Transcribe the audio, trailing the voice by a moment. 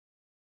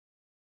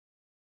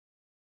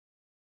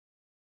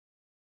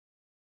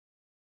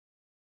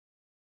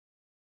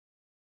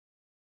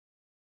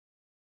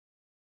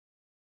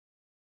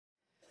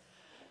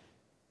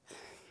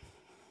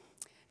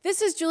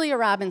This is Julia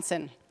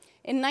Robinson.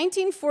 In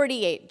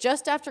 1948,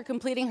 just after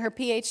completing her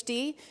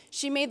PhD,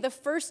 she made the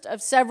first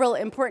of several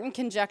important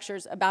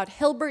conjectures about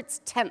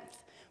Hilbert's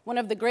 10th, one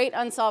of the great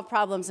unsolved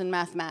problems in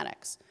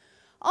mathematics.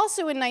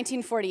 Also in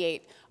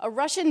 1948, a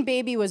Russian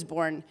baby was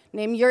born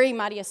named Yuri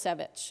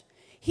Matyasevich.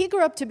 He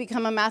grew up to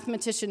become a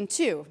mathematician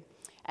too,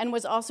 and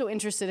was also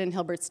interested in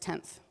Hilbert's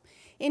 10th.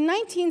 In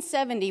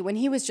 1970, when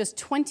he was just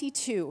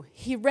 22,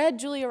 he read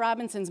Julia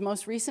Robinson's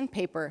most recent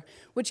paper,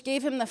 which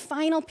gave him the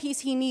final piece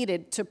he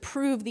needed to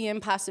prove the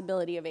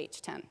impossibility of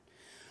H10.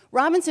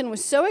 Robinson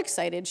was so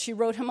excited, she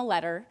wrote him a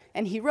letter,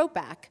 and he wrote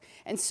back,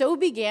 and so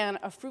began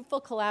a fruitful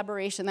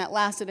collaboration that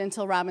lasted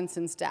until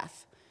Robinson's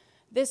death.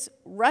 This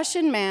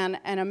Russian man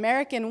and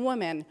American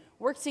woman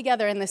worked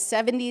together in the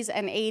 70s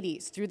and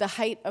 80s through the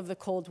height of the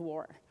Cold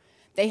War.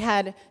 They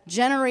had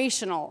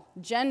generational,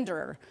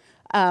 gender,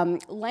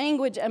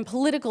 language and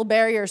political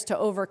barriers to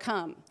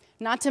overcome,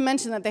 not to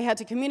mention that they had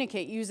to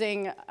communicate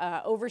using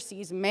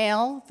overseas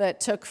mail that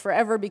took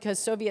forever because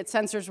Soviet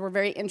censors were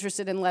very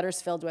interested in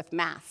letters filled with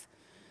math.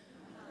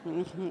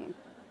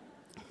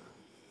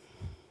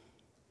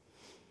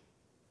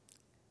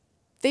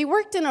 They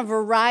worked in a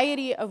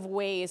variety of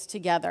ways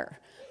together.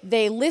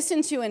 They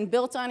listened to and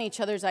built on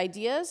each other's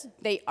ideas,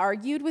 they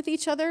argued with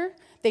each other,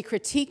 they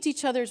critiqued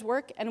each other's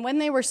work, and when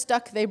they were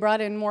stuck, they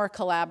brought in more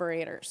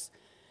collaborators.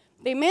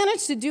 They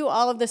managed to do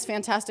all of this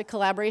fantastic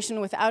collaboration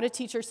without a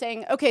teacher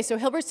saying, okay, so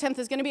Hilbert's 10th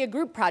is going to be a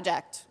group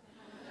project.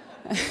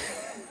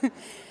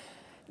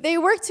 They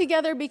worked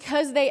together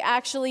because they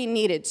actually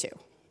needed to.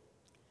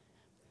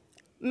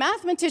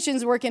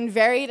 Mathematicians work in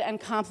varied and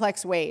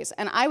complex ways,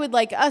 and I would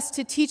like us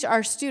to teach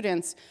our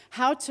students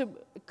how to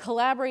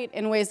collaborate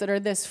in ways that are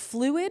this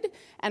fluid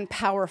and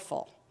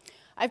powerful.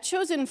 I've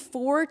chosen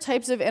 4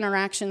 types of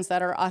interactions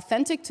that are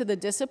authentic to the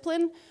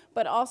discipline,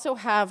 but also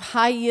have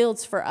high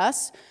yields for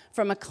us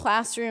from a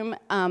classroom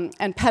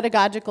and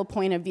pedagogical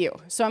point of view.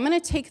 So I'm going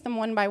to take them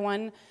one by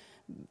one,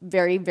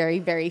 very, very,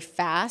 very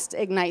fast,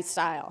 Ignite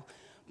style.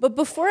 But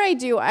before I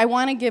do, I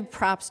want to give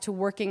props to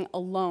working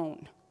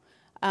alone.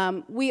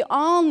 We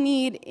all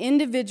need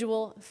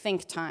individual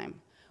think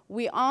time.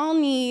 We all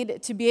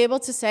need to be able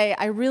to say,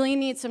 I really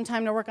need some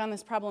time to work on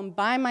this problem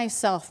by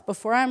myself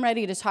before I'm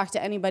ready to talk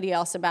to anybody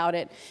else about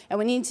it. And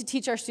we need to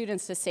teach our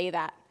students to say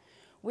that.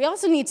 We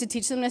also need to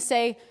teach them to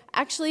say,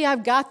 actually,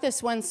 I've got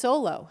this one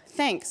solo,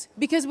 thanks.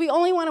 Because we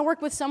only want to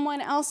work with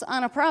someone else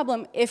on a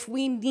problem if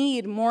we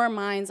need more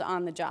minds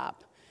on the job.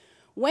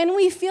 When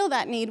we feel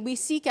that need, we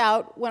seek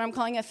out what I'm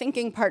calling a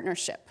thinking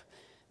partnership.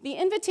 The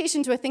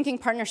invitation to a thinking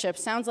partnership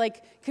sounds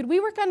like, could we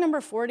work on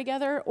number 4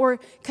 together? Or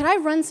could I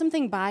run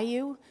something by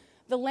you?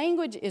 The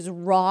language is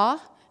raw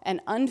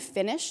and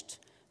unfinished.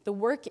 The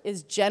work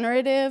is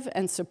generative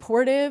and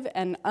supportive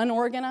and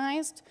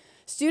unorganized.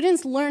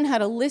 Students learn how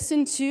to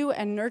listen to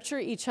and nurture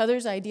each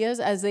other's ideas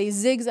as they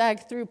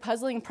zigzag through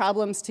puzzling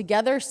problems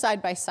together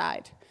side by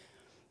side.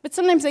 But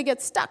sometimes they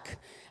get stuck,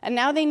 and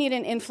now they need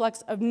an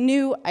influx of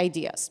new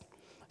ideas.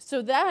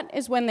 So that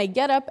is when they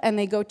get up and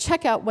they go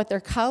check out what their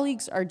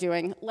colleagues are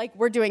doing, like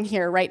we're doing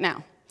here right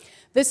now.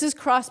 This is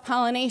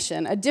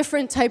cross-pollination, a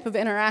different type of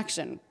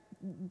interaction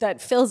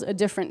that fills a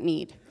different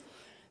need.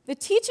 The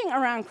teaching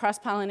around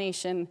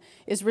cross-pollination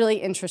is really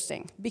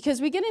interesting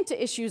because we get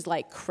into issues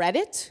like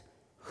credit,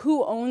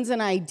 who owns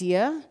an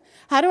idea,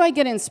 how do I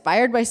get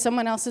inspired by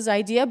someone else's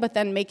idea but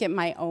then make it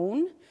my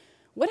own?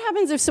 What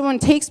happens if someone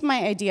takes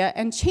my idea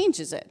and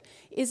changes it?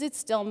 Is it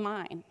still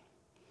mine?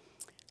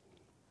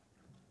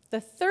 The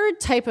third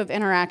type of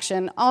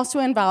interaction also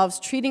involves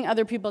treating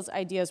other people's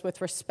ideas with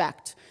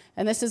respect,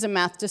 and this is a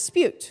math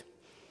dispute.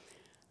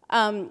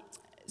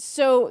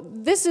 So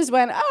this is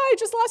when, I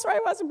just lost where I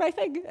was in my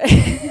thing.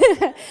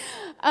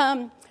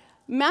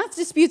 Math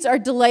disputes are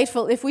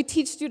delightful if we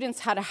teach students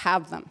how to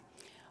have them.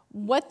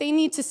 What they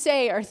need to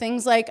say are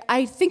things like,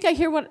 I think I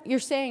hear what you're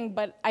saying,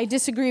 but I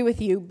disagree with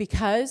you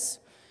because.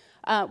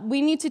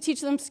 We need to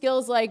teach them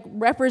skills like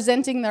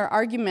representing their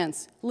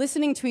arguments,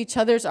 listening to each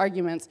other's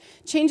arguments,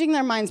 changing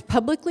their minds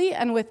publicly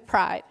and with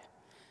pride.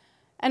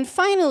 And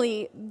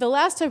finally, the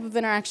last type of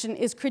interaction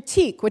is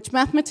critique, which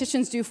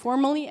mathematicians do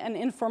formally and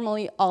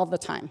informally all the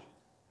time.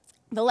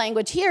 The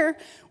language here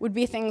would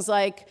be things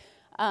like,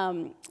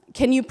 can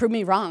you prove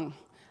me wrong?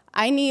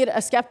 I need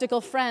a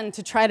skeptical friend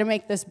to try to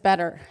make this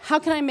better. How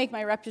can I make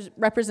my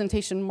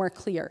representation more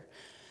clear?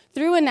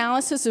 Through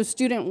analysis of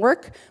student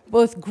work,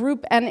 both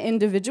group and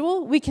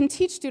individual, we can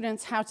teach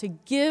students how to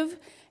give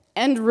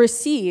and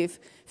receive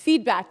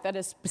feedback that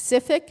is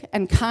specific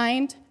and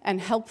kind and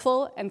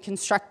helpful and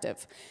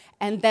constructive,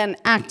 and then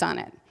act on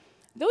it.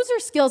 Those are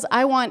skills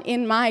I want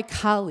in my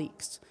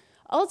colleagues.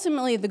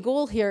 Ultimately, the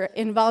goal here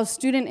involves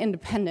student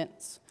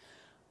independence.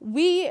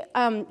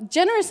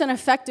 Generous and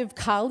effective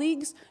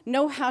colleagues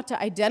know how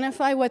to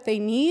identify what they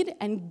need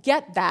and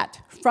get that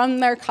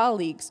from their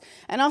colleagues,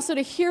 and also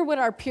to hear what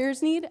our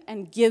peers need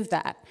and give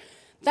that.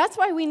 That's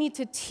why we need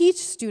to teach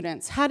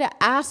students how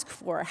to ask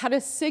for, how to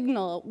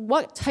signal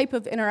what type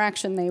of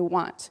interaction they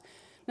want.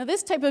 Now,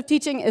 this type of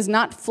teaching is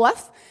not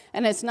fluff,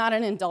 and it's not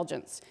an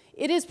indulgence.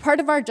 It is part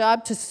of our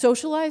job to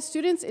socialize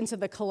students into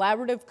the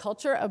collaborative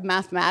culture of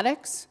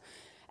mathematics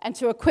and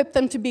to equip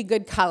them to be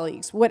good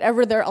colleagues,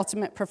 whatever their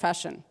ultimate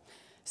profession.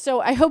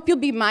 So I hope you'll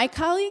be my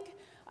colleague.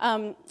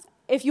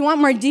 If you want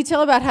more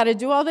detail about how to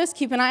do all this,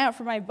 keep an eye out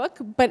for my book.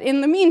 But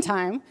in the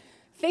meantime,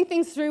 think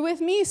things through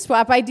with me,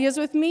 swap ideas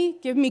with me,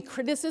 give me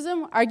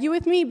criticism, argue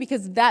with me,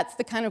 because that's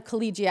the kind of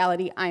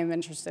collegiality I am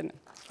interested in.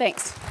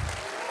 Thanks.